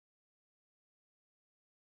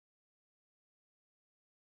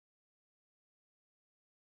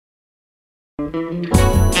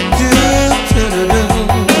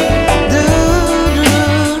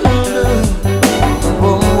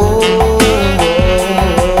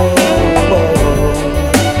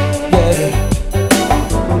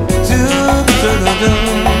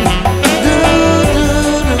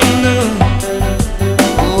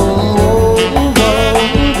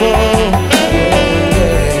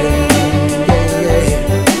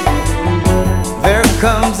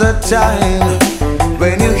Comes a time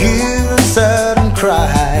when you hear a sudden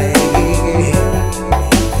cry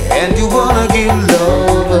and you wanna give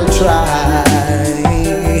love a try.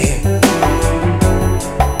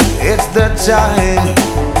 It's the time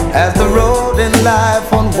as the road in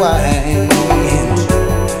life unwinds,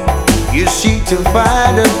 you seek to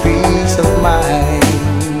find a peace of mind.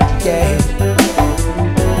 Yeah.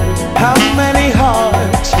 How many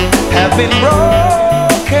hearts have been broken?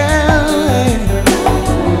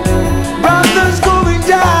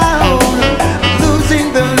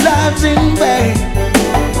 In vain.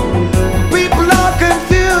 People are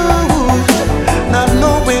confused, not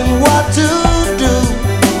knowing what to do.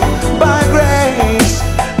 By grace,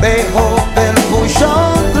 they hope they'll push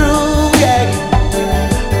on through. Yeah,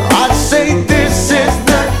 I'd say this is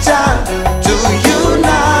the time to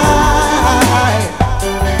unite,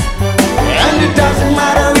 and it doesn't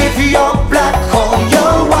matter if you're black or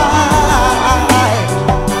you're white.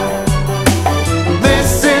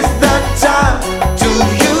 This is the time to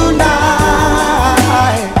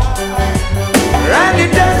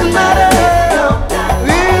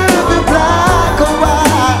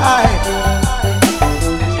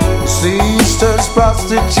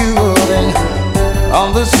prostituting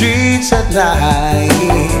on the streets at night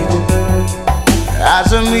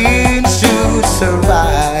as a means to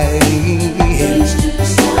survive.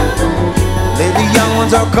 The young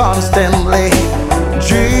ones are constantly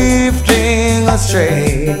drifting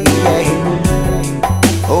astray,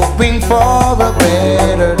 hoping for a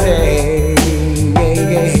better day.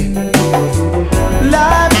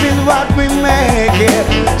 Life is what we make it,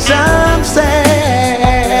 some say.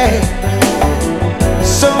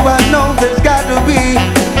 So I know there's got to be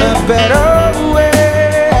a better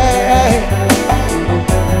way.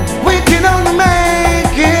 We can only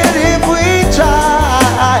make it if we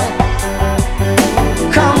try.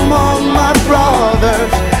 Come on, my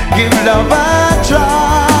brothers, give love a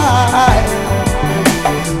try.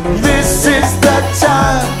 This is the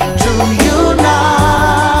time to unite,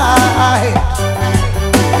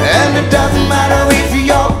 and it doesn't matter if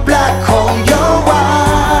you're black or you're white.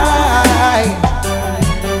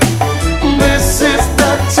 This is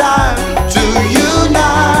the time to unite,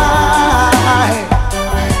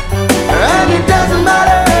 and it doesn't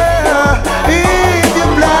matter if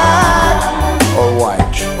you're black or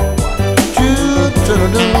white.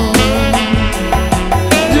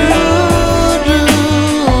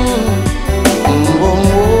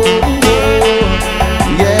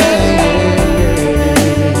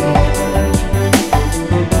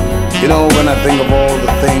 You know, when I think of all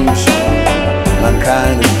the things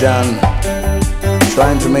mankind has done,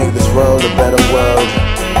 trying to make this world a better world,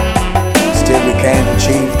 still we can't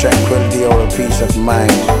achieve tranquility or a peace of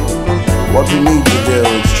mind. What we need to do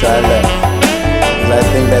is try love, because I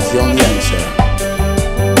think that's the only answer.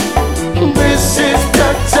 This is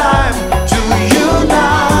the time to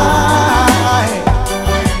unite,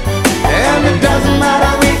 and it doesn't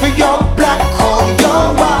matter if you're black or you're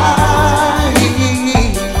white.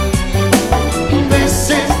 This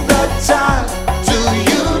is the time to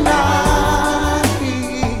unite,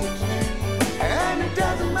 and it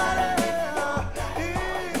doesn't matter if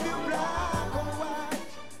you're black or white.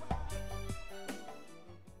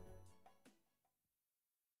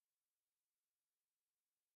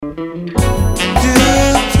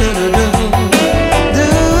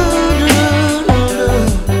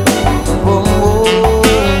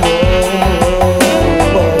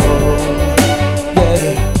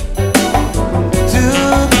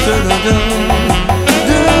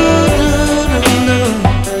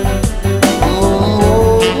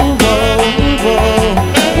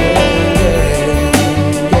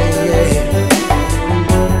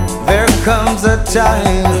 There comes a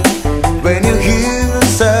time when you hear a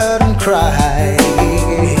sudden cry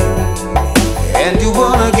and you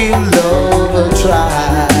wanna give love a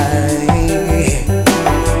try.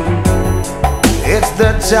 It's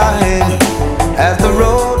the time as the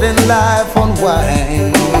road in life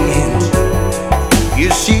unwinds, you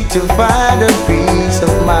seek to find a peace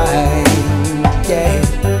of mind. Yeah.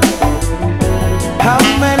 How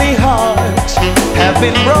many hearts have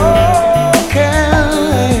been broken?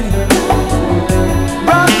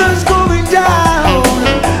 Brothers going down,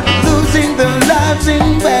 losing their lives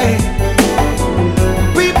in vain.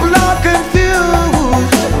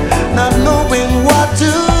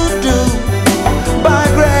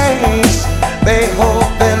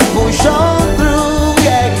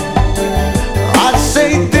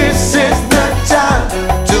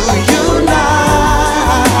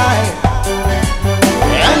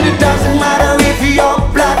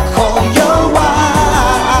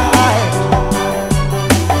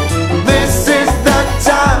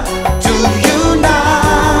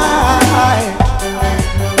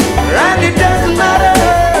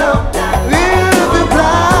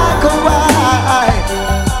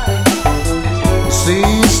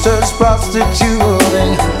 sisters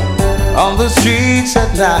prostituting on the streets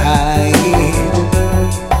at night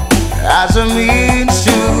as a means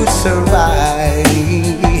to survive.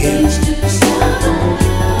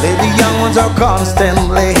 The young ones are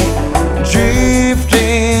constantly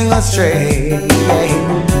drifting astray,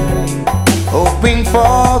 hoping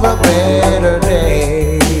for a better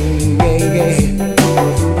day.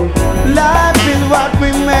 Life is what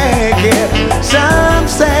we make it, some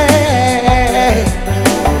say.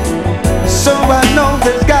 So I know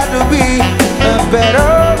there's got to be a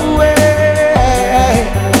better way.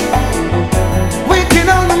 We can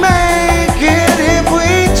only make it if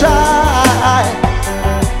we try.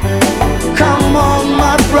 Come on,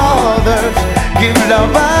 my brothers, give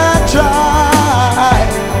love a try.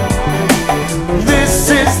 This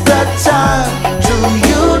is the time to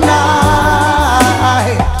unite,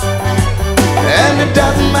 and it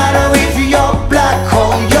doesn't matter if you're black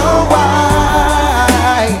or you're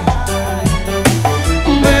white.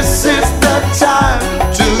 This is the time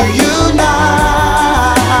to unite,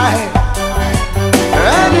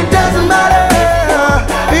 and it doesn't matter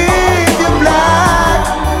if you're black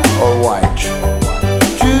or white.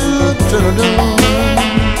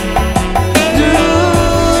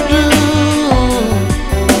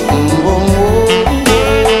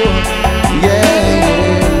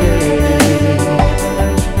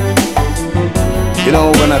 You know,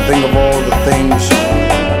 when I think of all the things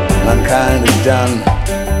mankind has done,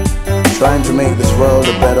 trying to make this world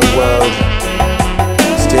a better world,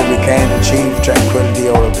 still we can't achieve tranquility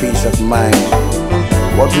or a peace of mind.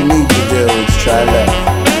 What we need to do is try love,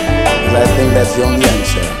 and I think that's the only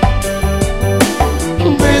answer.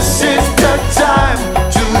 This is the time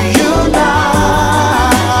to unite,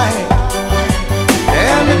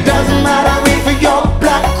 and it doesn't matter if you're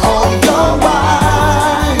black or you're white.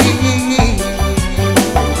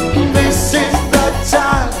 This is the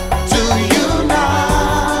time to unite,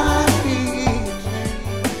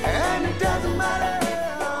 and it doesn't matter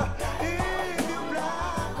if you're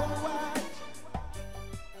black or white.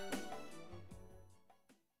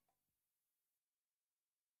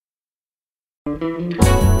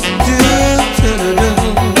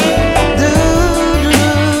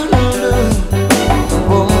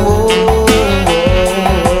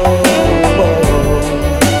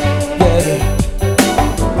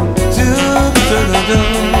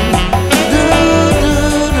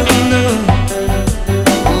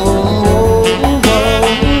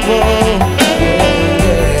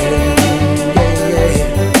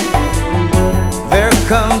 There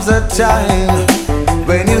comes a time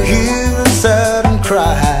when you hear a sudden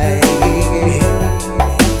cry,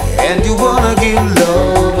 and you wanna give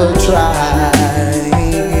love a try.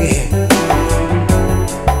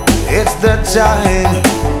 It's the time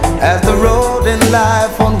as the road in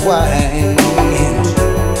life unwinds,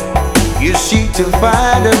 you seek to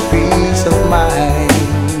find a peace of mind.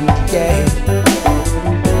 Yeah.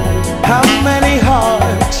 How many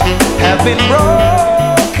hearts have been broken?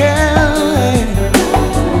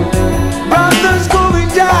 Brothers going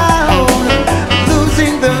down,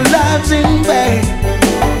 losing their lives in vain.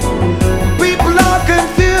 People are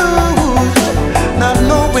confused, not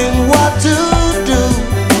knowing what to do.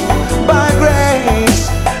 By grace,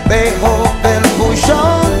 they hope they'll push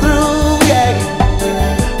on through. Yeah,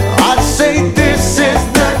 I say this is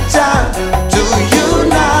the time to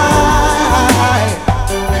unite,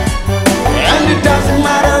 and it doesn't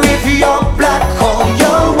matter if you're black or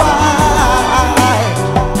you're white.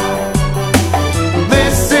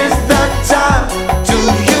 This is the time to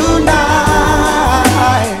unite,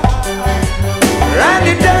 and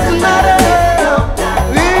it doesn't matter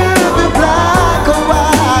if you're black or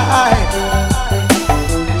white.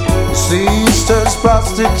 Sisters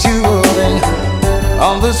prostituting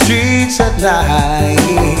on the streets at night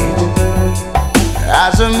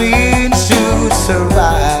as a means to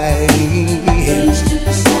survive.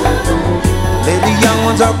 The young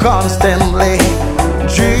ones are constantly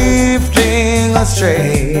drifting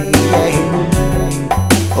astray,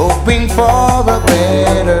 hoping for a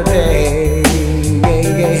better day.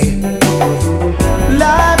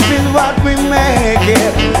 Life is what we make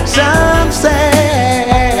it, some say.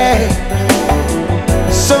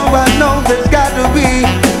 So I know there's got to be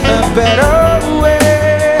a better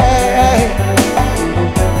way.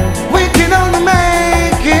 We can only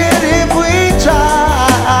make it if we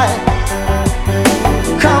try.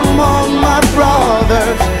 Come on, my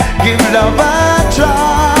brothers, give love a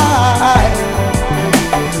try.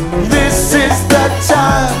 This is the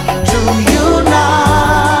time to unite,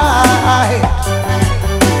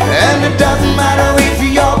 and it doesn't matter if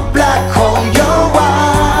you're black or you're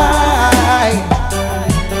white.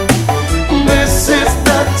 This is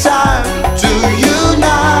the time to unite.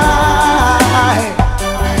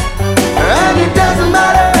 And it doesn't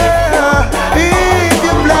matter if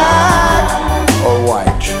you're black or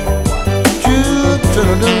white.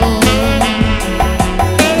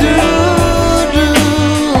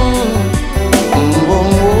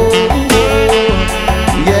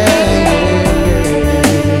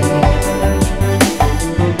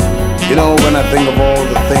 You know, when I think of all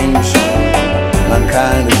the things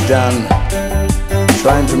mankind has done,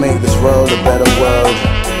 trying to make this world a better world,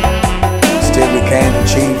 still we can't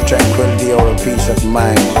achieve tranquility or a peace of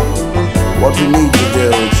mind. What we need to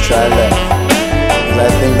do is try love,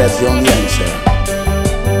 because I think that's the only answer.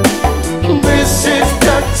 This is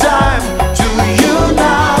the time to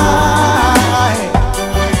unite,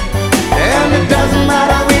 and it doesn't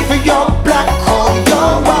matter if you're black or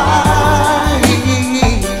you're white.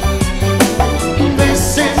 This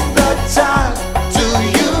is the time to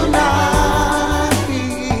unite,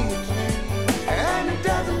 and it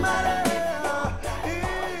doesn't matter if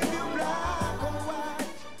you're black or white.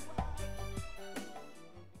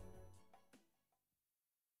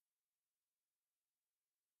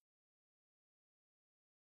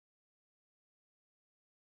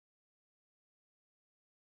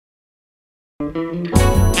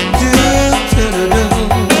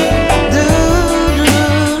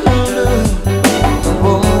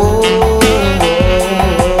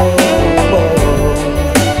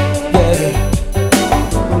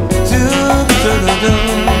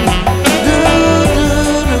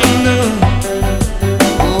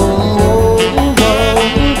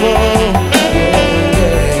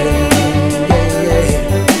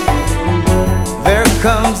 There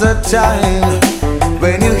comes a time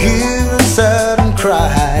when you hear a sudden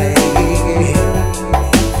cry,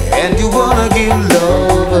 and you wanna give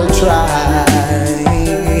love a try.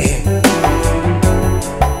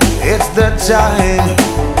 It's the time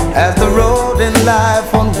as the road in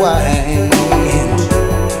life unwinds,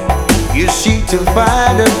 you seek to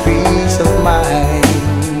find a peace of mind.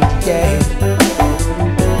 Yeah.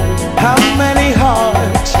 How many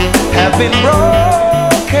hearts have been broken?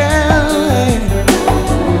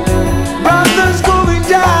 Brothers going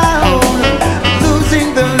down,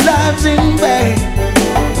 losing their lives in vain.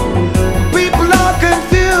 People are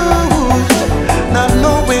confused, not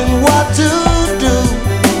knowing what to do.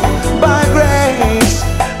 By grace,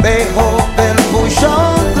 they hope they'll push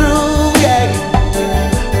on through. Yeah,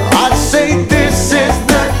 I'd say this is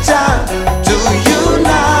the time to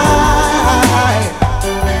unite,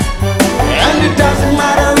 and it doesn't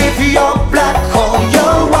matter if you're black or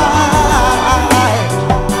you're white.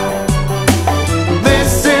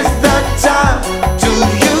 This is the time to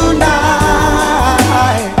unite,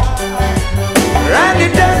 and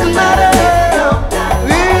it doesn't matter if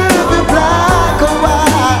you're black or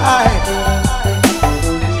white.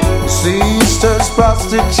 Sisters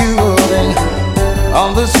prostituting on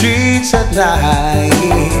the streets at night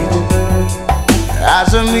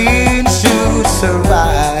as a means to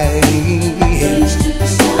survive.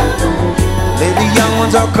 The young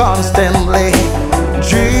ones are constantly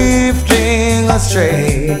drifting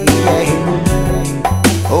astray,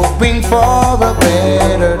 hoping for a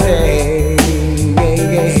better day.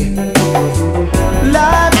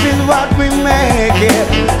 Life is what we make it,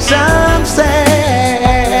 some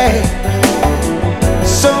say.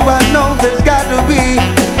 So I know there's got to be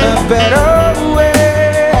a better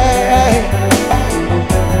way.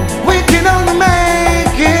 We can only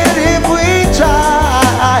make it if we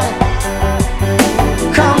try.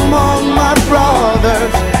 Come on, my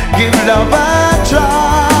brothers, give love a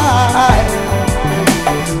try.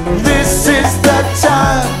 This is the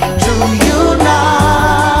time to unite,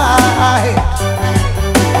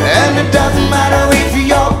 and it doesn't matter if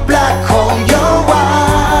you're black or you're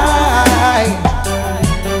white.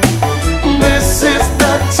 This is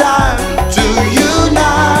the time to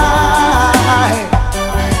unite,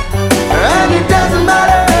 and it doesn't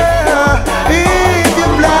matter if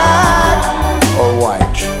you're black or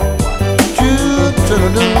white.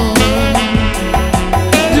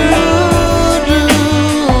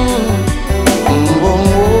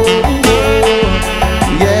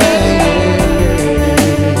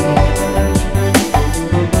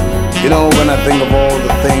 You know, when I think of all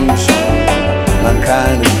the things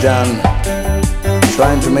mankind has done,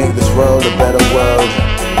 trying to make this world a better world,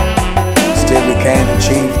 still we can't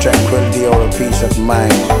achieve tranquility or a peace of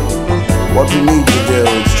mind. What we need to do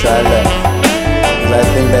is try love, because I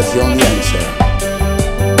think that's the only answer.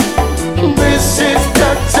 This is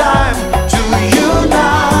the time to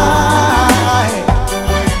unite,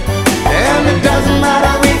 and it doesn't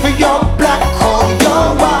matter if you're black or you're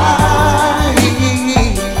white.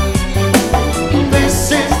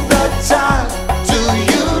 This is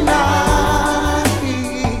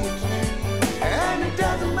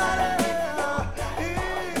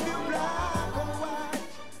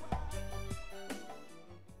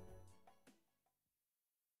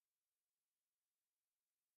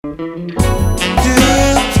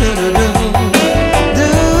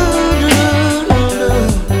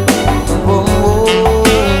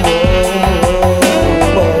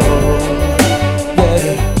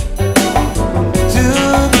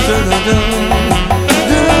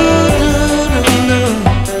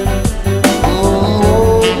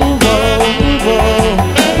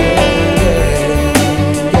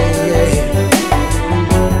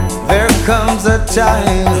Comes a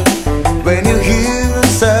time when you hear a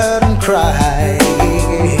sudden cry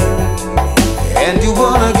and you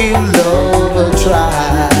wanna give love a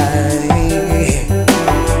try.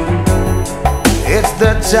 It's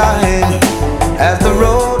the time as the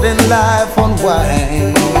road in life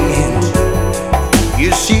unwinds,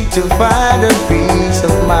 you seek to find a peace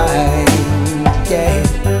of mind. Yeah.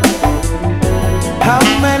 How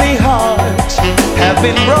many hearts have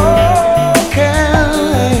been broken?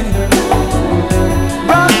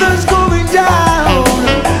 Brothers going down,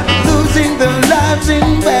 losing their lives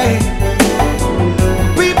in vain.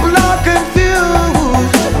 People are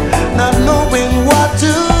confused, not knowing what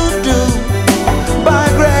to do. By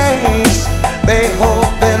grace, they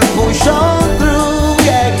hope they'll push on through.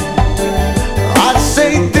 Yeah, I'd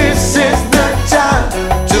say this is the time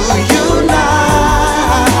to unite,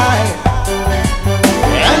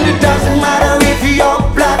 and it doesn't matter if you're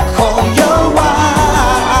black or you're white.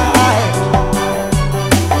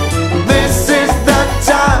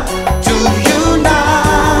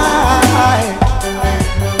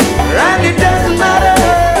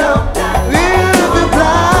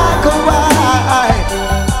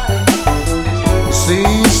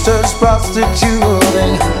 Sisters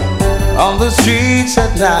prostituting on the streets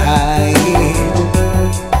at night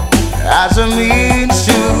as a means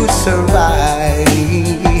to survive.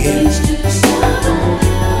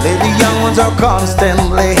 The young ones are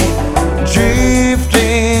constantly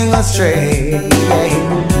drifting astray,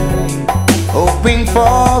 hoping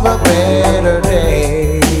for a better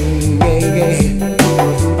day.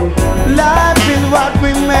 Life is what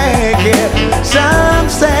we make it, some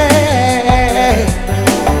say.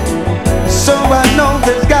 So I know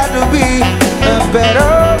there's got to be a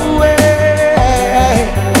better way.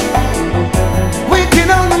 We can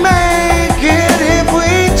only make it if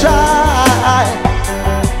we try.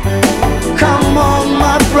 Come on,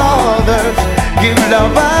 my brothers, give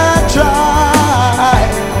love a try.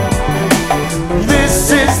 This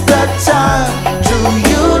is the time to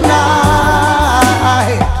unite,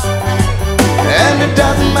 and it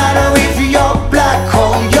doesn't matter if you're black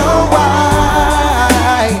or you're white.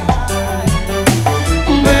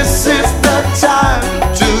 This is the time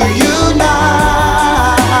to unite,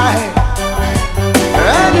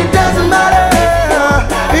 and it doesn't matter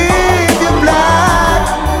if you're black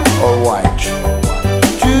or white.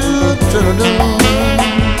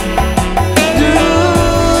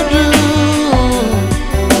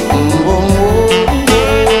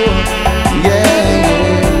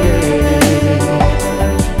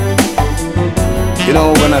 You know,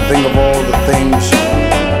 when I think of all the things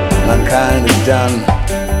mankind has done,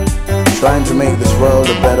 trying to make this world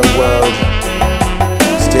a better world,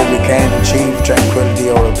 still we can't achieve tranquility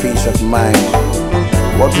or a peace of mind.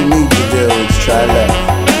 What we need to do is try love,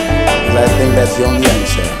 and I think that's the only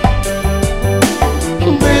answer.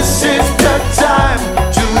 This is the time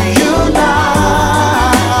to unite,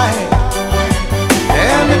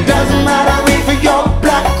 and it doesn't matter if you're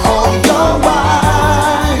black or you're white.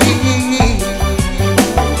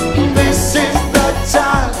 This is the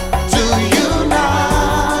time to unite,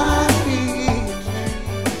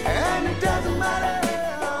 and it doesn't matter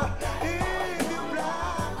if you're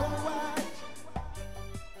black or white.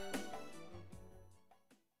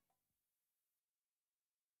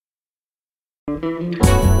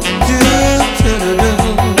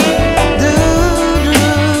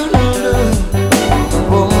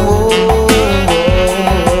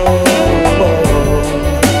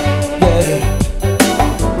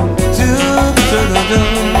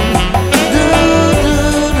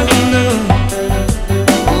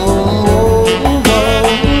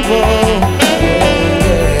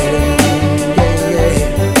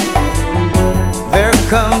 There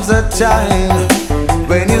comes a time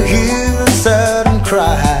when you hear a sudden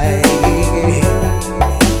cry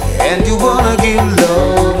and you wanna give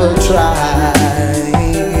love a try.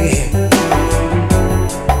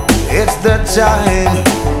 It's the time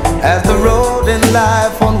as the road in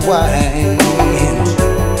life unwinds,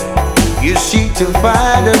 you seek to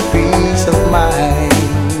find a peace of mind.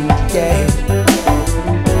 Yeah.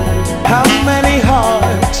 How many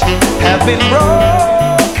hearts have been broken?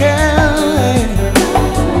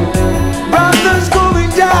 Brothers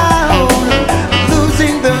going down,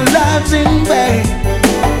 losing their lives in vain.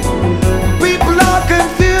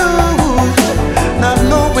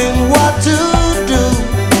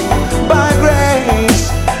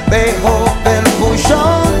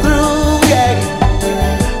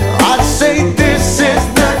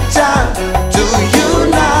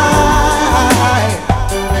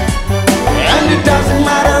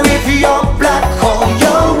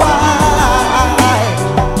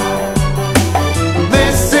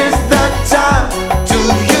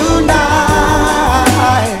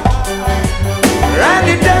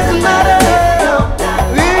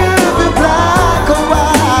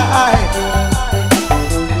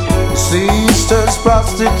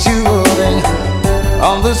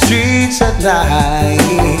 the streets at night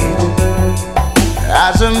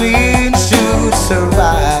as a means to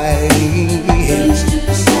survive.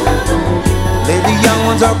 The young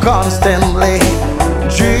ones are constantly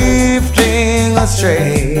drifting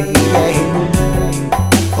astray,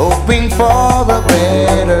 hoping for a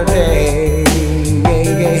better day.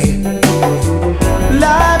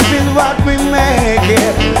 Life is what we make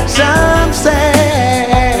it, some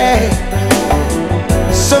say.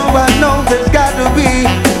 So I know there's got to be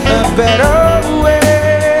a better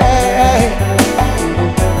way.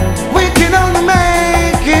 We can only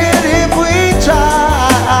make it if we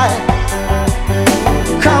try.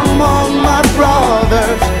 Come on, my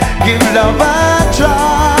brothers, give love a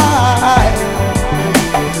try.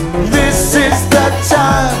 This is the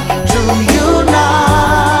time to unite,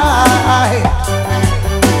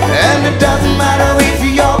 and it doesn't matter if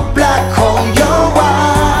you're black or you're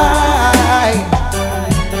white.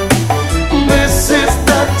 This is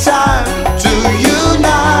the time to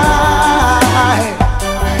unite,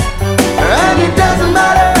 and it doesn't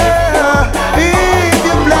matter if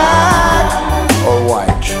you're black or white.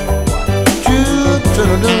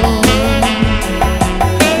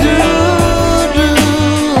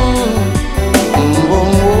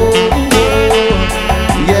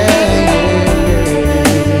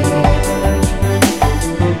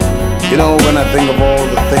 You know, when I think of all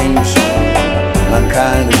the things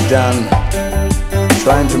mankind has done,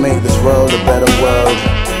 trying to make this world a better world,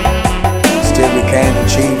 still we can't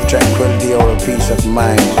achieve tranquility or a peace of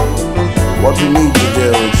mind. What we need to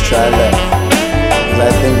do is try love, because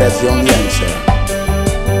I think that's the only answer.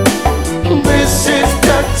 This is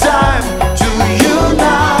the time to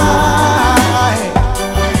unite,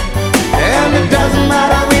 and it doesn't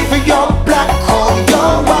matter if you're black or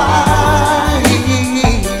you're white.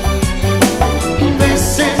 This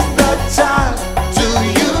is the time to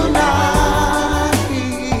unite,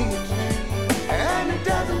 and it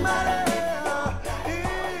doesn't matter if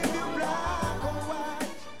you're black or white.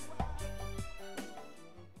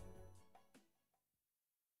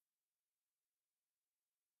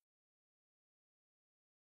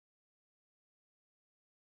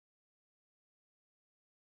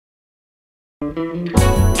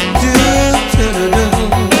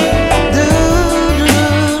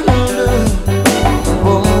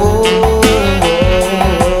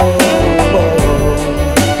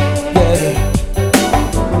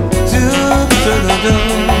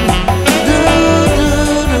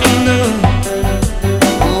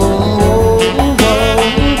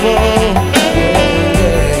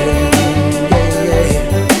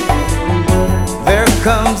 There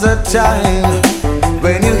comes a time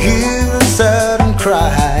when you hear a sudden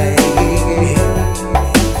cry,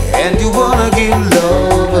 and you wanna give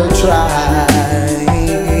love a try.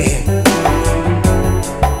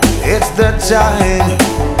 It's the time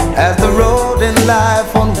as the road in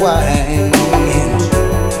life unwinds,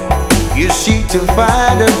 you seek to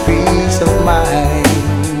find a peace of mind.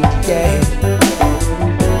 Yeah.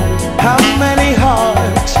 How many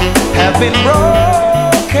hearts have been broken?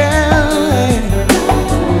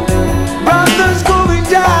 Brothers going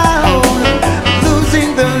down,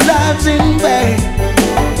 losing their lives in vain.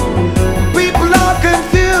 People are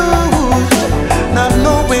confused, not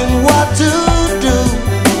knowing what to do.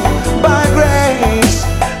 By grace,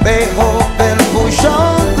 they hope they'll push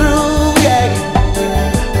on through. Yeah,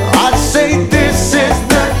 I'd say this is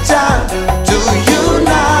the time to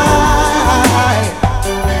unite,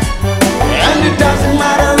 and it doesn't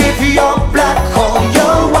matter if you're black or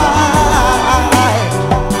you're white.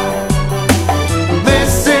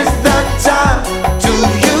 This is the time to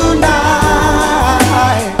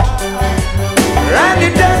unite, and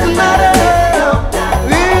it doesn't matter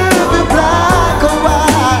if you're black or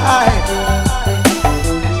white.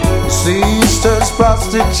 Sisters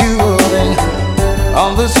prostituting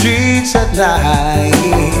on the streets at night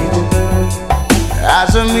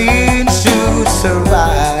as a means to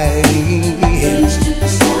survive.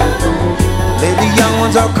 The young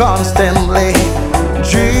ones are constantly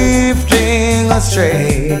drifting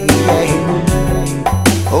astray,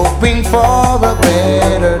 hoping for a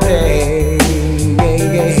better day.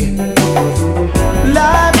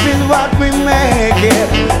 Life is what we make it,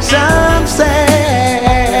 some say.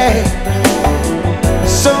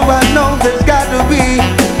 So I know there's got to be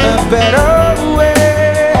a better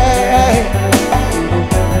way.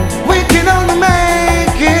 We can only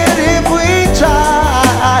make it if we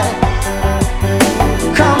try.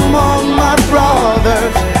 Come on, my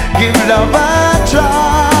brothers, give love a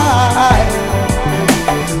try.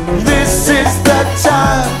 This is the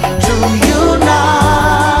time to unite,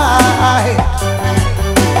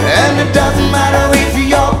 and it doesn't matter if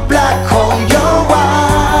you're black or you're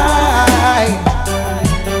white.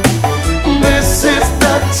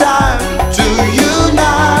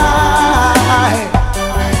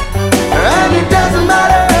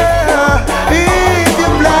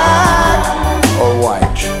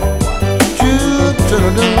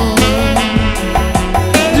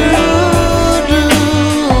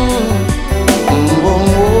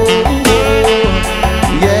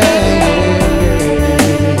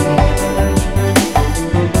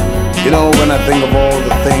 You know, when I think of all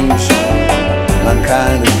the things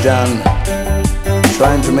mankind has done,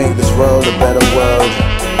 trying to make this world a better world,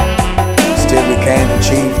 still we can't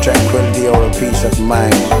achieve tranquility or a peace of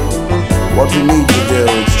mind. What we need to do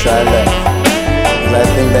is try love, and I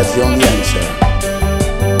think that's the only answer.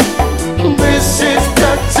 This is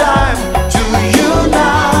the time to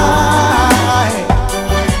unite,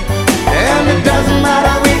 and it doesn't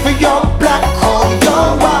matter if you're black or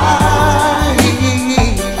you're white.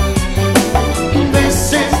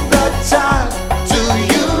 This is the time to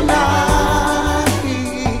unite,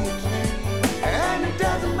 and it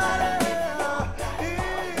doesn't matter if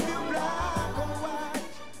you're black or white.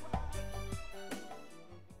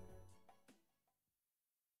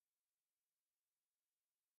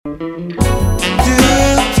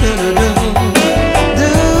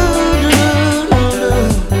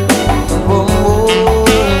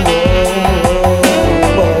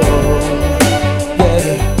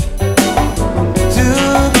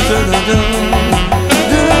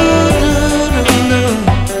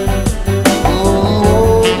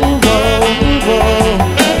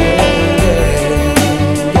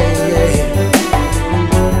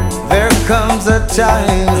 There comes a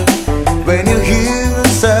time when you hear a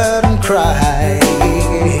certain cry,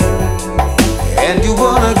 and you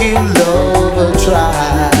wanna give love a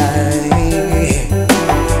try.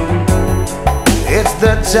 It's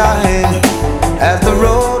the time as the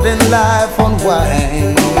road in life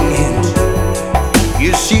unwinds,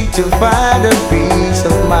 you seek to find a peace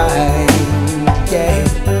of mind. Yeah.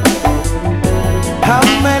 How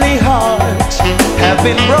many hearts have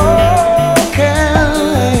been broken?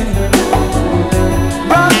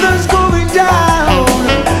 Brothers going down,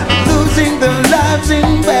 losing their lives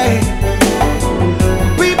in vain.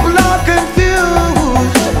 People are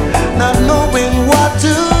confused, not knowing what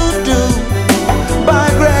to do. By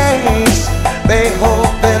grace, they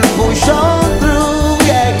hope they'll push on through.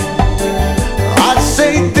 Yeah, I'd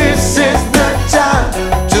say this is the time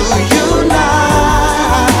to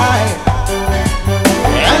unite,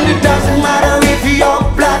 and it doesn't matter if you're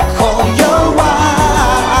black or you're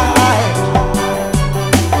white.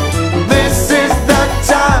 This is the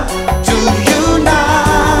time to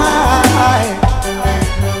unite,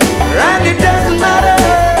 and it doesn't matter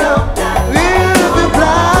if you're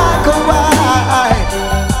black or white.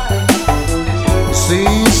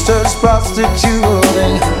 Sisters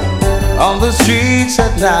prostituting on the streets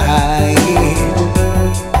at night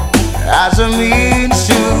as a means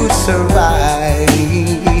to survive.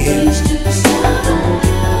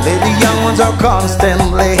 The young ones are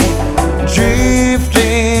constantly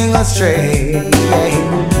drifting astray,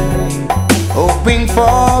 hoping for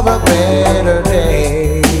a better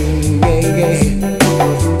day.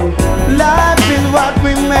 Life is what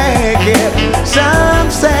we make it, some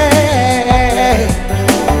say.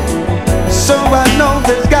 So I know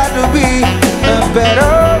there's got to be a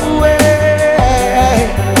better way.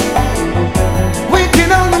 We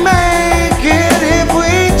can only make it if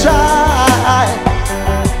we try.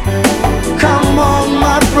 Come on,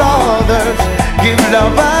 my brothers, give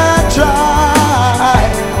love a try.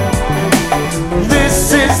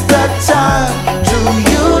 This is the time to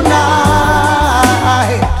unite,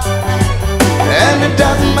 and it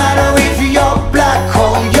doesn't matter if you're black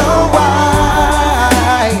or you're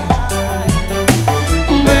white.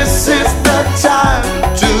 This is the time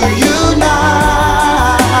to unite,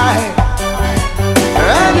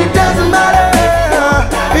 and it doesn't matter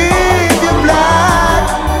if you're black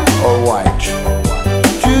or white.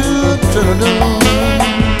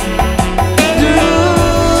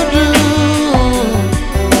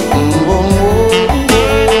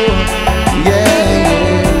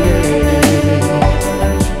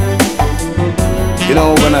 You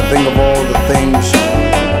know, when I think of all the things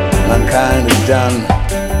mankind has done,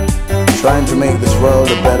 trying to make this world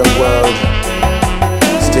a better world,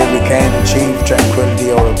 still we can't achieve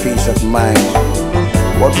tranquility or a peace of mind.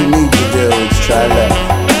 What we need to do is try love,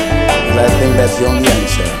 and I think that's the only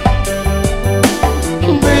answer.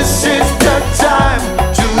 This is the time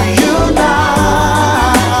to unite,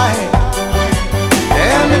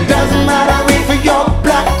 and it doesn't matter if you're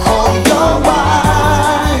black or you're white.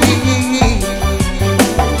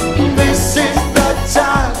 This is the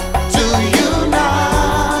time to unite,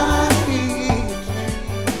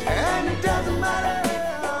 and it doesn't matter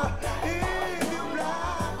if you're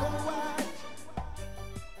black or white.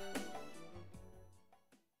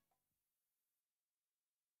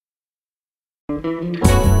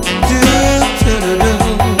 Do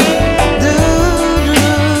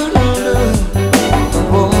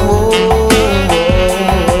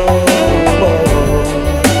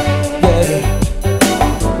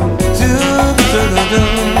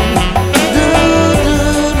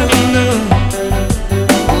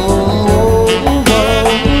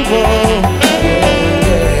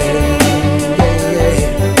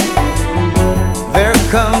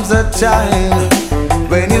time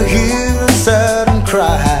when you hear a sudden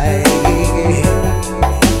cry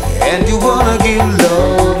and you wanna give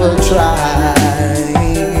love a try.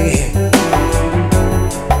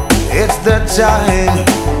 It's the time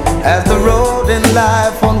as the road in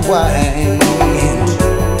life unwinds,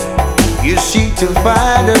 you seek to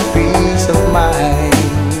find a peace of mind.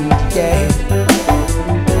 Yeah.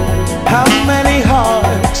 How many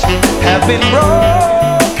hearts have been broken?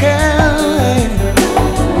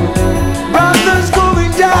 Brothers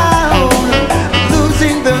going down,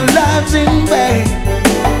 losing their lives in vain.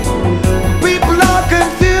 People are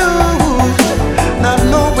confused, not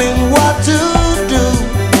knowing what to do.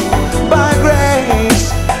 By grace,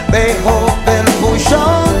 they hope and push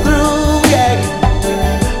on through. Yeah,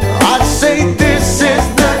 I'd say this is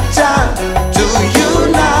the time to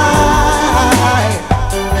unite,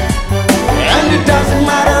 and it doesn't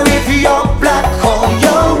matter if you're black or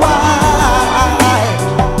you're white.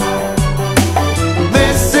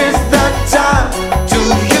 This is the time to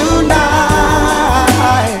unite,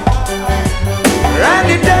 and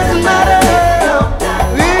it doesn't matter if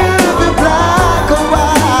you're black or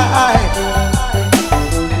white.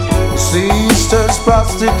 Sisters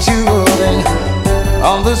prostituting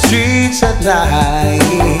on the streets at night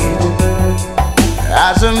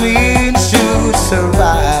as a means to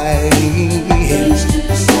survive.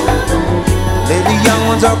 The young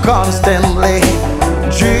ones are constantly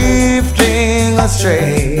drifting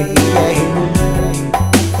astray,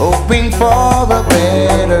 hoping for a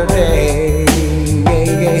better day.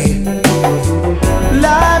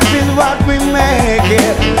 Life is what we make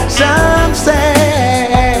it, some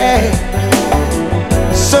say.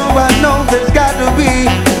 So I know there's got to be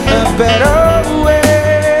a better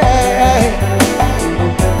way.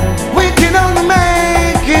 We can only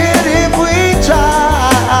make it if we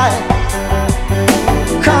try.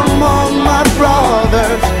 Come on, my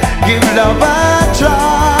brothers, give love a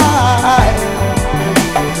try.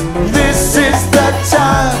 This is the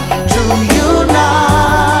time to unite,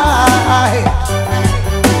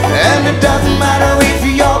 and it doesn't matter if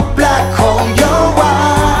you're black or you're white.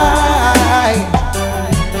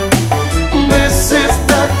 This is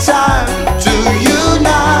the time to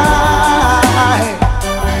unite,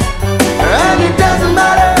 and it doesn't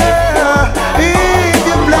matter if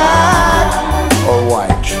you're black or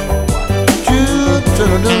white.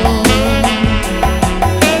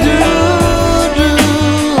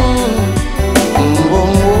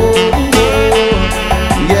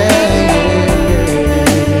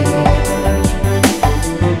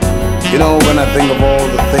 You know, when I think of all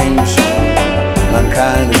the things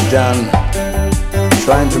mankind has done,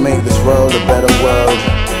 trying to make this world a better world,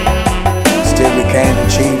 still we can't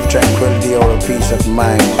achieve tranquility or a peace of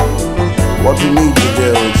mind. What we need to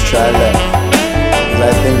do is try love, because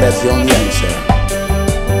I think that's the only answer.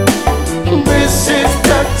 This is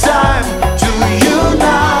the time to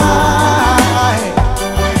unite,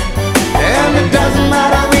 and it doesn't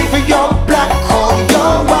matter if you're black or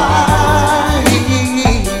you're white.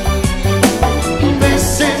 This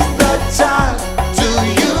is the time to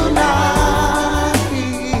unite,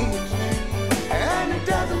 and it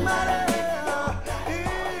doesn't matter if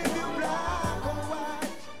you're black or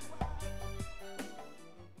white.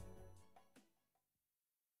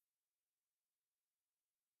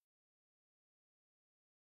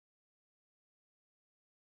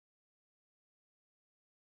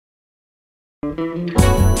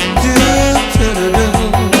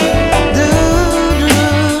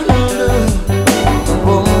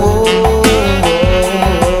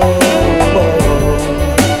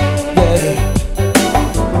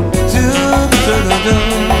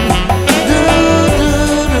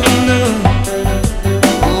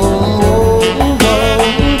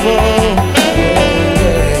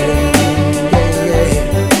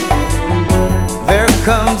 There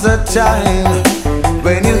comes a time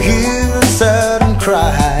when you hear a sudden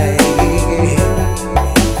cry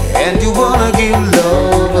and you wanna give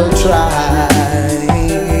love a try.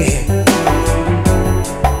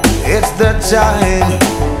 It's the time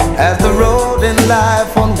as the road in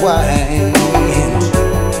life unwinds,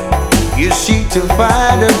 you seek to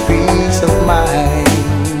find a peace of mind.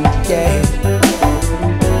 Yeah.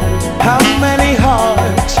 How many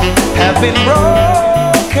hearts have been broken?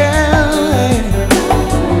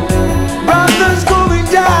 Brothers going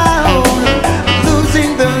down,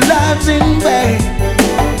 losing their lives in vain.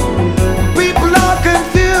 People are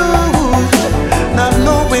confused, not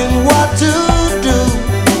knowing what to do.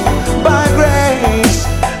 By grace,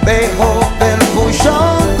 they hope and push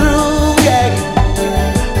on through. Yeah,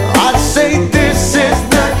 I'd say this is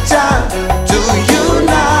the time to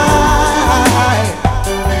unite,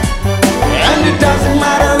 and it doesn't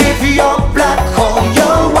matter if you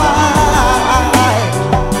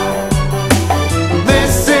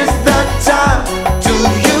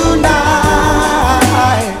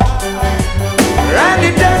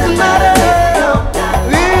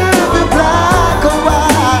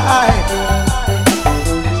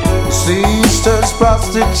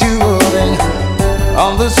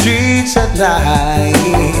the streets at night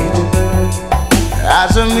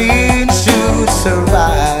as a means to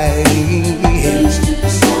survive.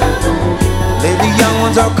 The young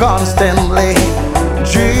ones are constantly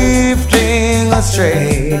drifting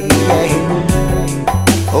astray,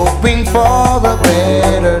 hoping for a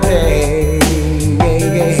better day.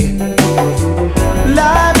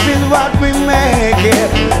 Life is what we make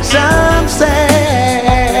it, some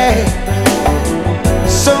say.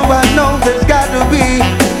 So I know there's got to be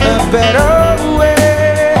a better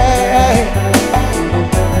way.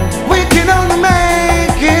 We can only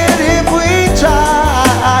make it if we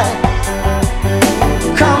try.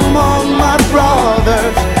 Come on, my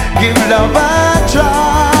brothers, give love a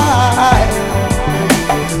try.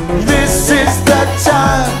 This is the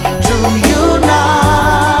time to unite,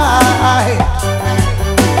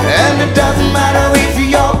 and it doesn't matter if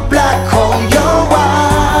you're black or you're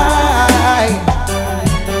white.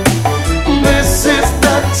 This is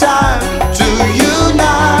the time to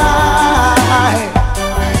unite,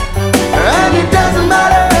 and it doesn't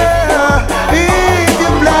matter if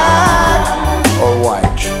you're black or white.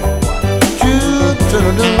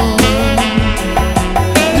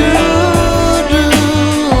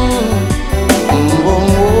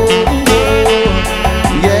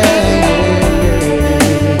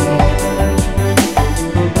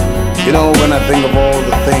 You know, when I think of all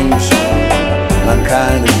the things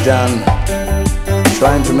mankind has done,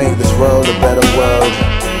 trying to make this world a better world,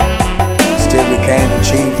 still we can't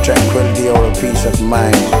achieve tranquility or a peace of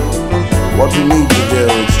mind. What we need to do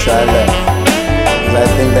is try love, and I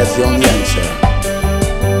think that's the only answer.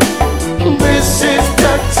 This is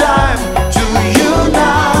the time to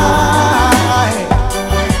unite,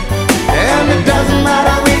 and it doesn't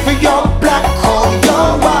matter if you're black or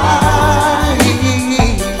you're white.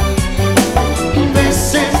 This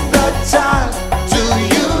is the time to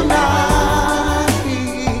unite,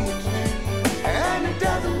 and it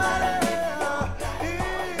doesn't matter if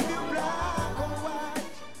you're black or white.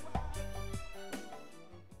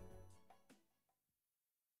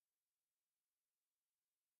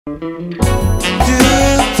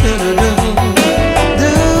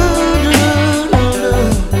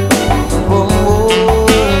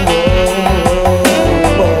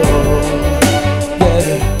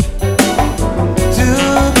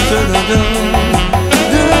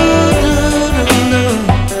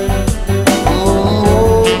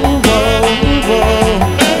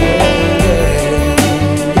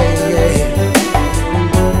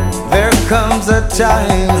 There comes a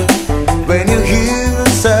time when you hear a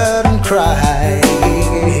sudden cry,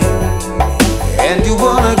 and you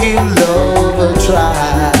wanna give love a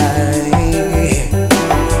try.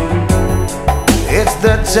 It's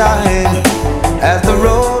the time as the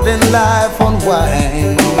road in life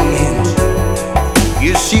unwinds,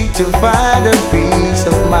 you seek to find a peace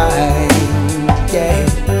of mind. Yeah.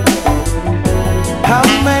 How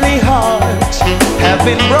many hearts have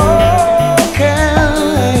been broken?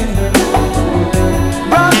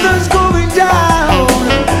 Brothers going down,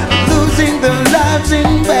 losing their lives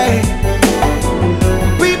in vain.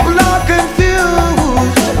 People are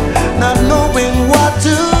confused, not knowing what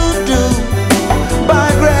to do. By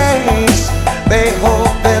grace, they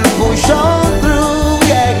hope they'll push on through.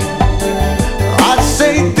 Yeah, I'd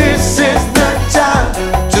say this is the time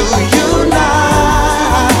to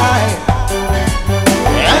unite,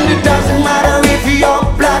 and it doesn't matter if you're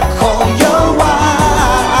black or you're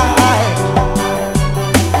white.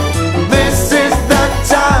 This is the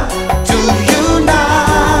time to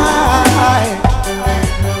unite,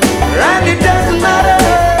 and it doesn't matter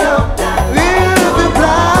if you're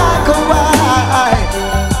black or white.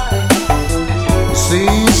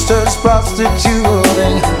 Sisters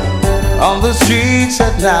prostituting on the streets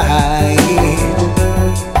at night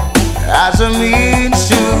as a means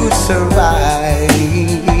to survive.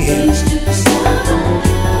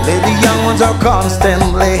 The young ones are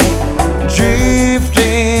constantly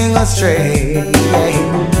drifting astray,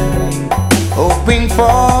 hoping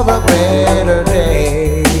for a better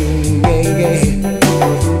day.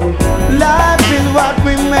 Life is what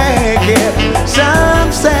we make it,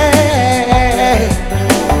 some say.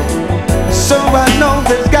 So I know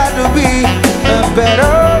there's got to be a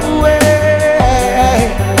better way.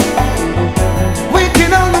 We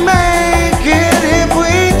can only make it if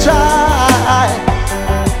we try.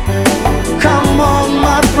 Come on,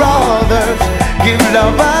 my brothers, give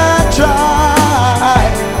love a try.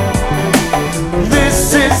 This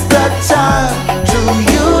is the time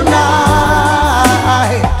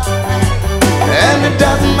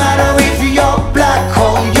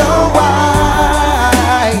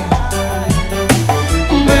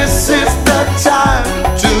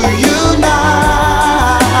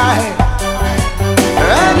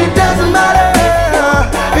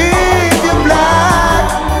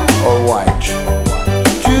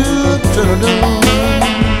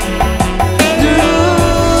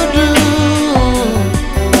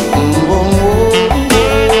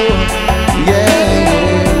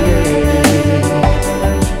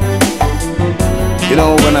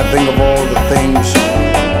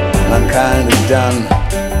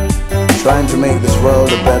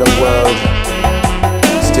world.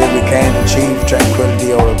 Still we can't achieve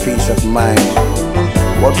tranquility or a peace of mind.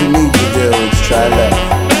 What we need to do is try love,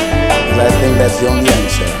 because I think that's the only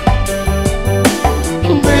answer.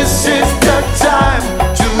 This is the time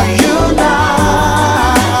to unite,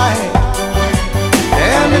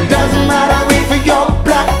 and it doesn't matter if you're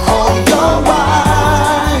black or you're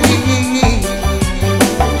white.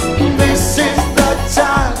 This is the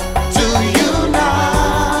time to unite,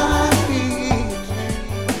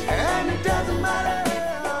 and it doesn't matter if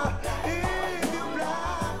you're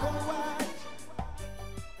black or white.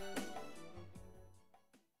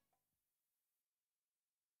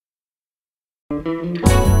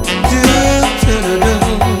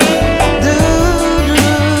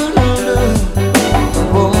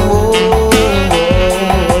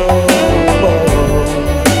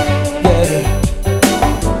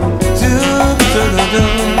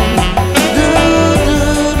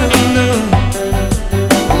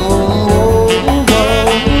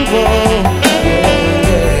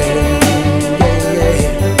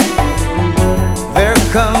 There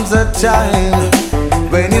comes a time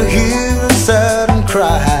when you hear a sudden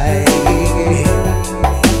cry,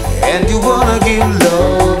 and you wanna give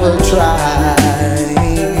love a try.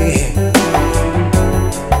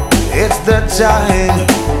 It's the time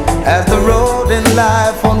as the road in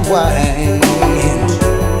life unwinds,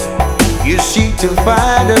 you seek to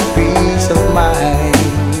find a peace of mind.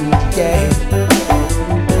 Yeah.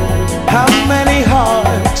 How many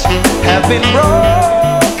hearts have been broken?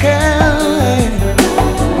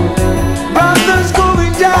 Brothers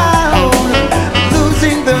going down,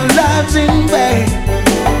 losing their lives in vain.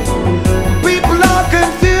 People are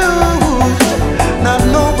confused, not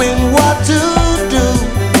knowing what to do.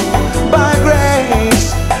 By grace,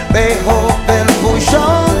 they hope they'll push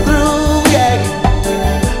on through. Yeah,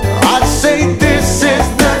 I'd say this is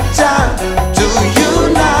the time to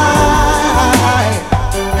unite,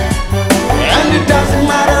 and it doesn't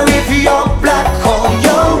matter if you're black or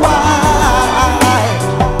you're white.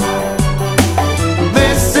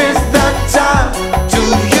 This is the time to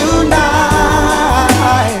unite,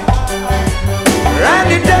 and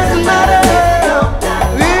it doesn't matter if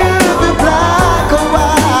you're black or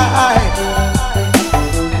white.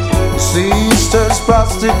 Sisters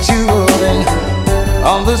prostituting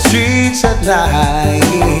on the streets at night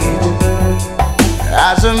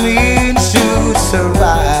as a means to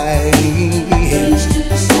survive.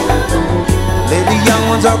 Lady young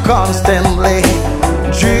ones are constantly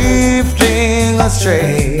drifting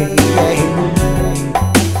astray,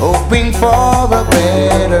 hoping for a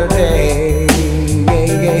better day.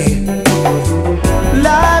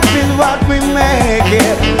 Life is what we make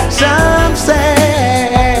it, some say.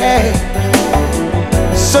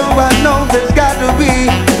 So I know there's got to be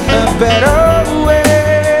a better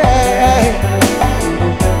way.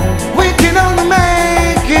 We can only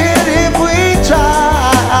make it if we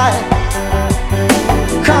try.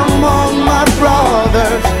 Come on, my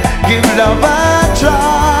brothers, give love a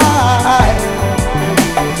try.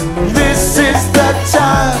 This is the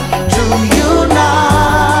time to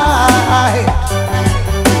unite,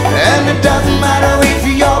 and it doesn't matter if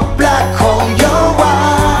you're black or you're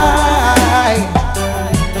white.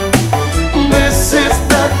 This is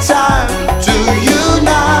the time to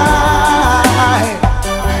unite,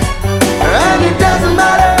 and it doesn't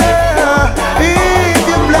matter if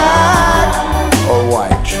you're black or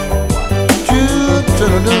white.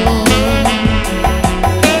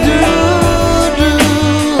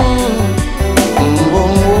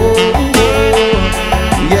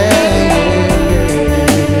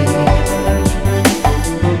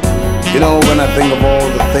 You know, when I think of all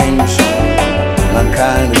the things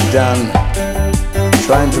mankind has done,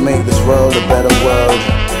 trying to make this world a better world,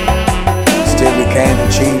 still we can't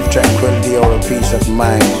achieve tranquility or a peace of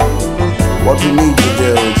mind. What we need to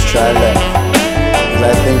do is try love, because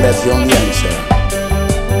I think that's the only answer.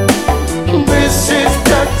 This is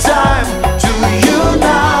the time to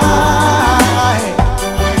unite,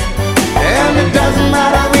 and it doesn't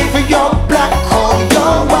matter if you're black or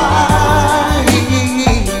you're white.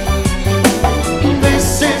 This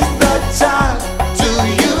is the time to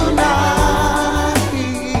unite,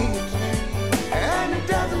 and it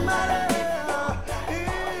doesn't matter if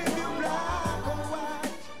you're black or white.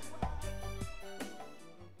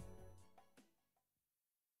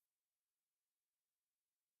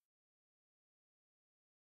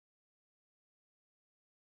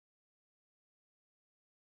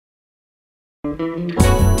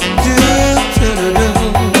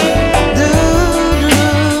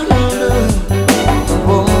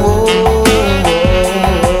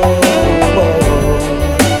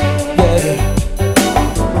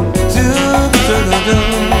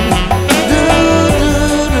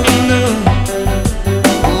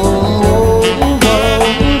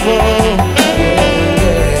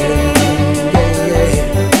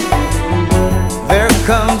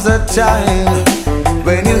 time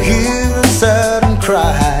when you hear a sudden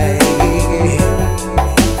cry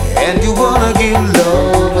and you wanna give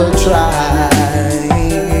love a try.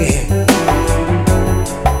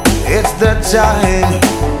 It's the time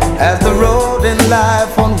as the road in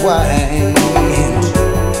life unwinds,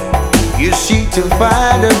 you seek to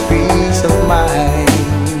find a peace of mind.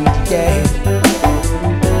 Yeah.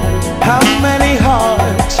 How many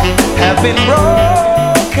hearts have been broken?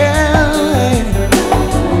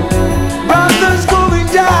 Brothers going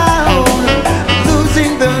down,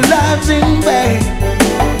 losing their lives in vain.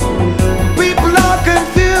 People are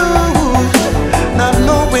confused, not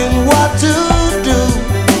knowing what to do.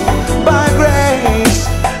 By grace,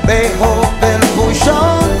 they hope they'll push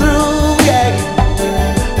on through. Yeah,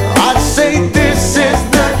 I'd say this is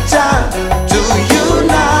the time to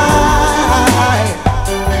unite,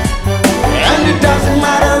 and it doesn't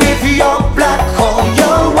matter if you're black or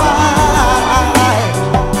you're white.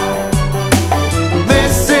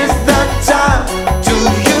 This is the time to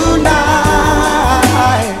unite,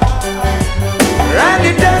 and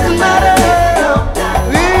it doesn't matter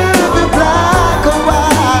if you're black or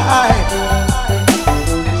white.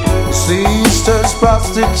 Sisters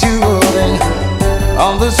prostituting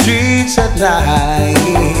on the streets at night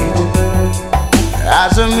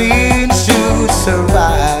as a means to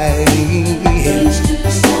survive.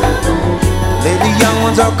 The young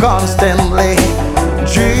ones are constantly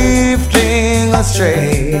drifting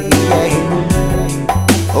astray,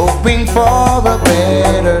 hoping for a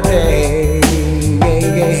better day.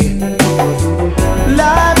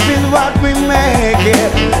 Life is what we make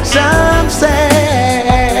it, some say.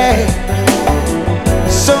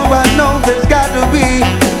 So I know there's got to be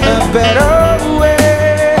a better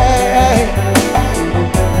way.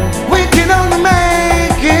 We can only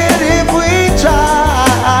make it if we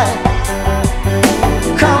try.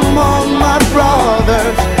 Come on, my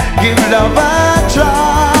brothers, give love a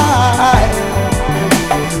try.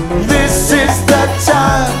 This is the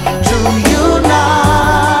time to unite,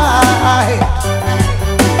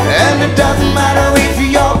 and it doesn't matter if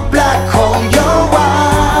you're black or you're white.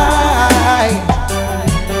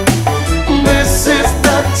 This is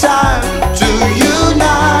the time to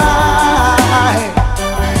unite,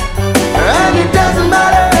 and it doesn't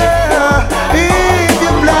matter if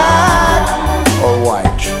you're black or white.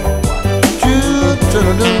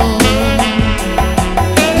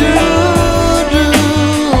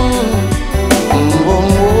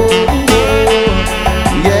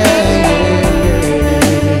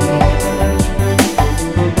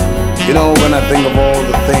 You know, when I think of all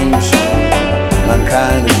the things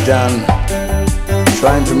mankind has done,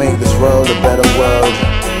 trying to make this world a better world,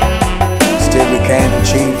 still we can't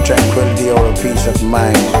achieve tranquility or a peace of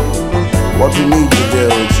mind. What we need to do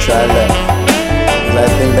is try love, and I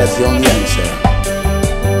think that's the only answer.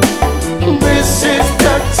 This is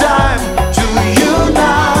the time to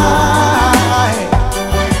unite,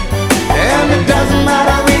 and it doesn't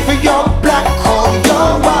matter if you're black or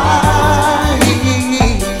you're white.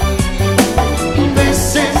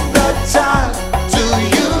 This is the time to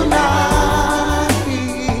unite,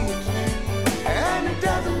 and it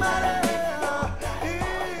doesn't matter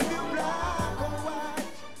if you're black or white.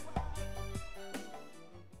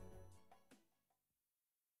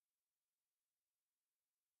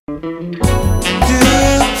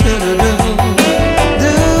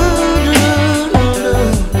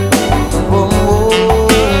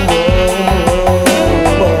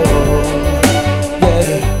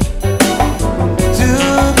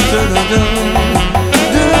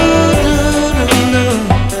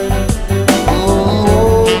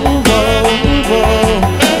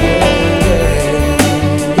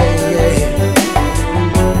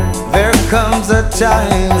 There comes a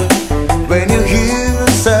time when you hear a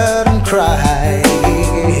sudden cry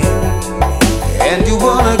and you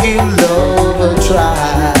wanna give love a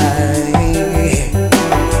try.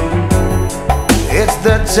 It's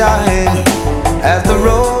the time as the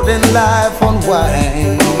road in life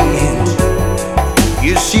unwinds,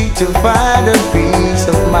 you seek to find a peace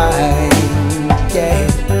of mind. Yeah.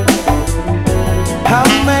 How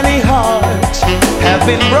many hearts have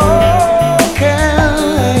been broken?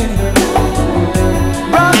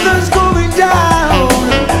 Brothers going down,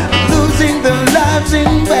 losing their lives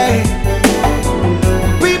in vain.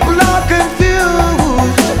 People are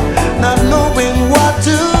confused, not knowing what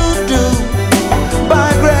to do. By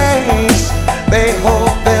grace, they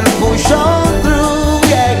hope they'll push on through.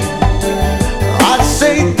 Yeah, I'd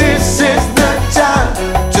say this is the time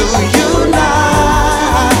to unite.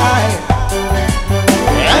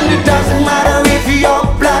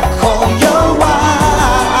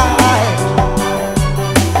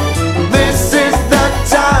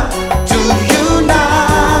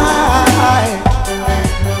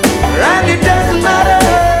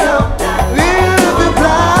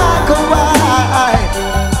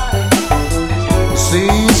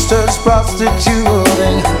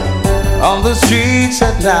 prostituting on the streets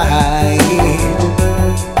at night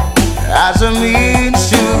as a means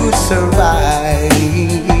to survive.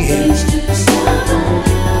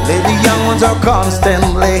 The young ones are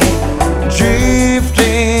constantly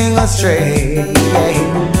drifting astray,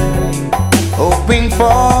 hoping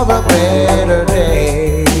for a better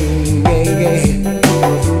day.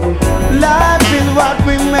 Life is what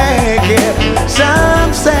we make it,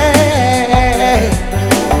 some say.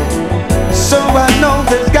 So I know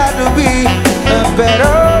there's got to be a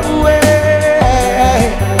better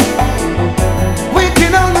way. We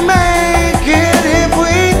can only make it if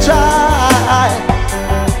we try.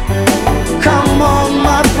 Come on,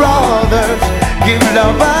 my brothers, give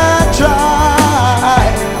love a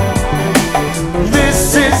try.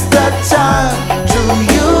 This is the time to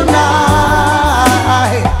unite,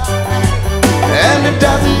 and it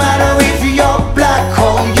doesn't matter if you're black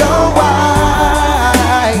or you're white.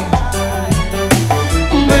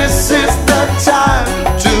 This is the time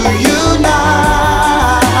to unite,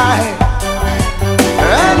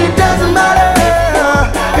 and it doesn't matter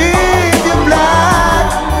if you're black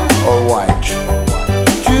or white.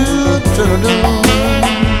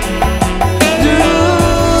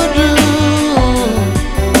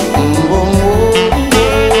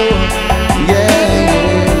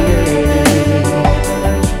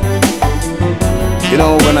 You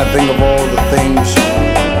know, when I think of all the things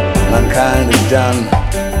mankind has done,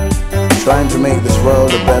 trying to make this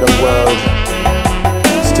world a better world,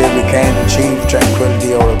 still we can't achieve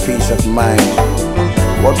tranquility or a peace of mind.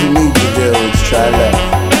 What we need to do is try love,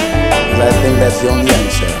 because I think that's the only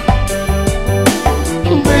answer.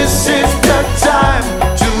 This is the time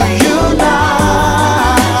to unite,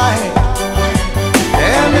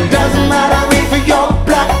 and it doesn't matter if you're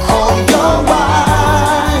black or you're white.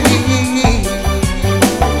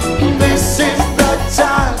 This is the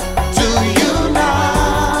time to unite,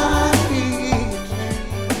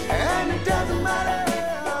 and it doesn't matter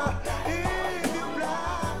if you're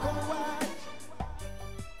black or white.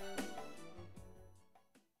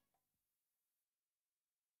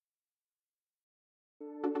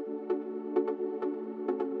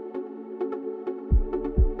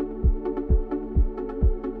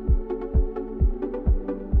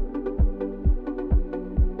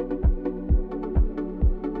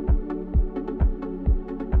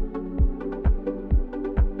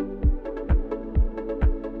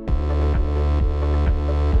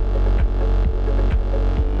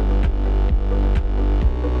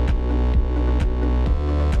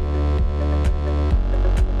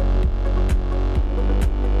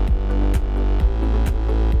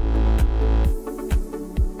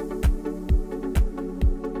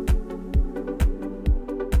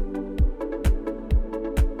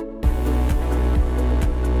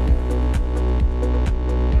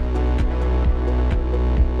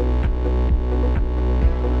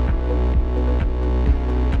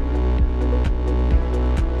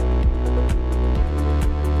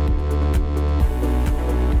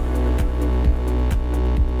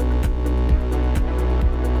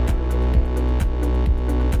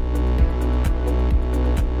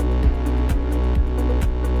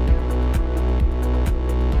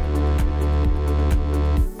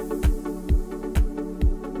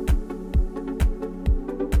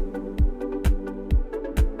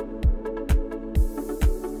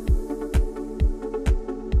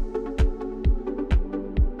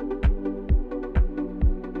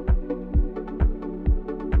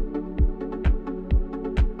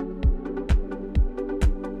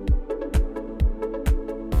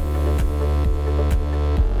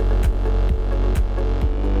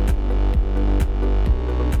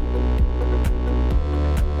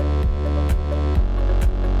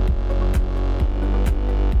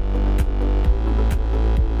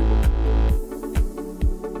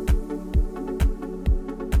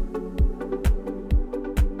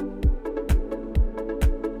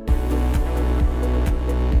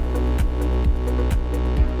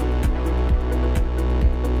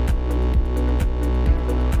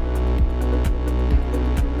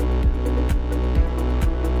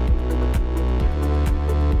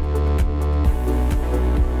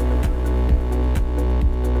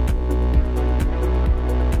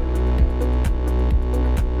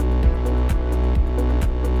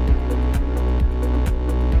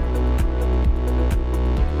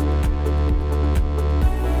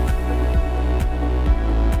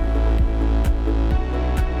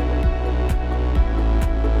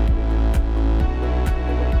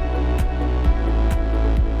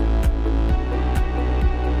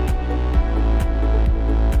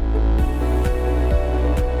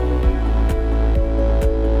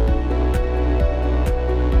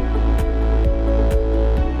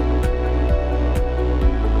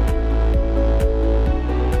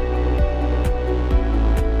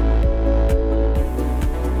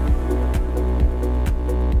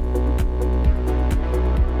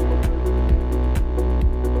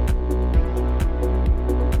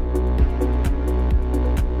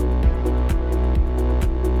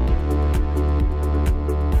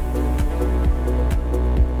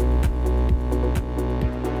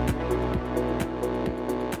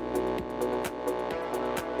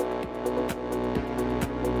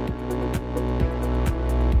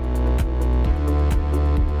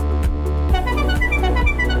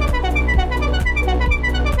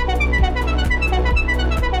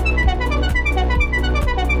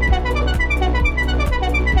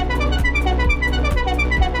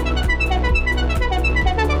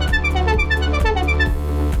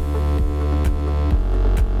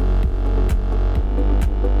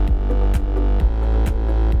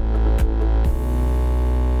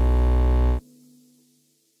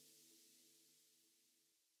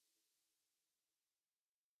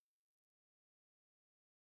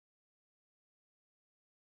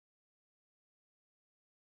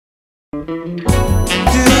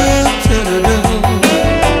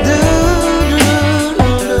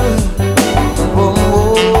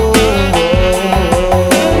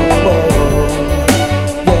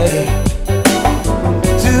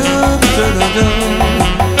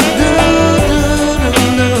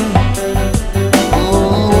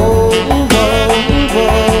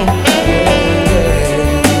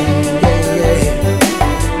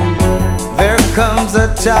 Comes a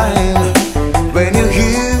time when you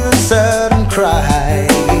hear a sudden cry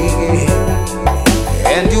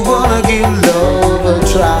and you wanna give love a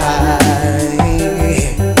try.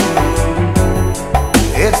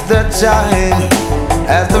 It's the time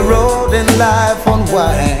as the road in life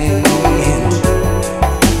unwinds,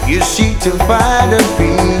 you seek to find a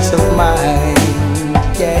peace of mind.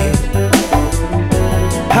 Yeah.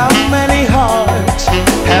 How many hearts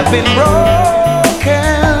have been broken?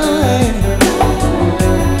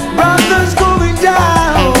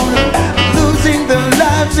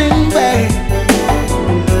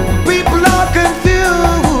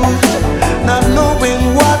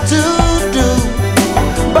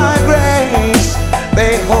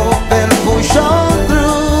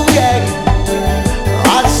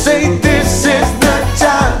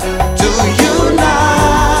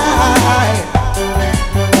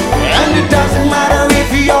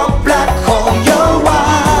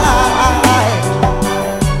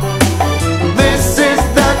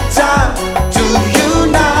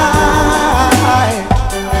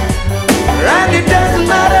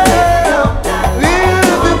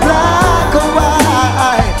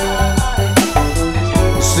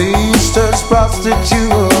 Sisters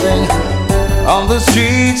prostituting on the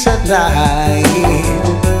streets at night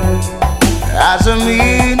as a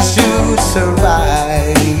means to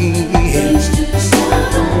survive.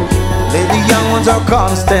 The young ones are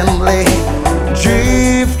constantly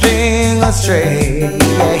drifting astray,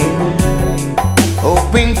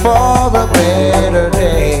 hoping for a better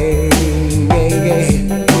day.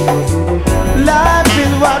 Life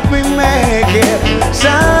is what we make it,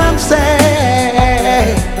 some say.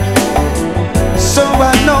 So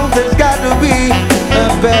I know there's got to be a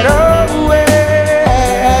better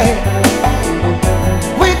way.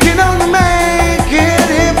 We can only make it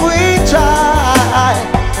if we try.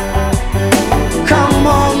 Come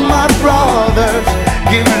on, my brothers,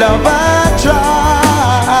 give love a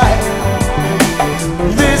try.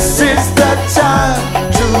 This is the time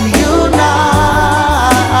to unite,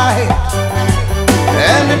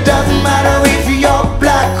 and it doesn't matter if you're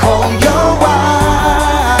black or you're white.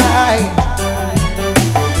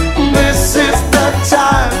 This is the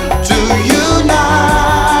time to unite,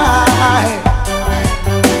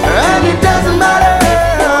 and it doesn't matter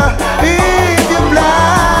if you're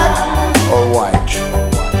black or white.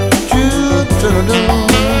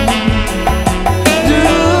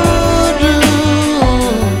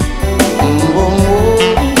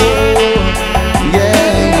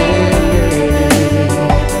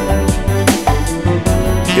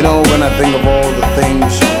 You know, when I think of all the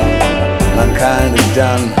things mankind has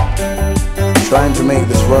done, trying to make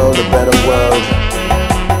this world a better world,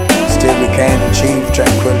 still we can't achieve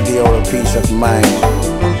tranquility or a peace of mind.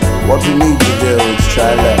 What we need to do is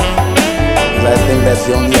try love, and I think that's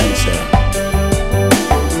the only answer.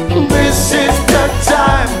 This is the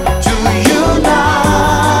time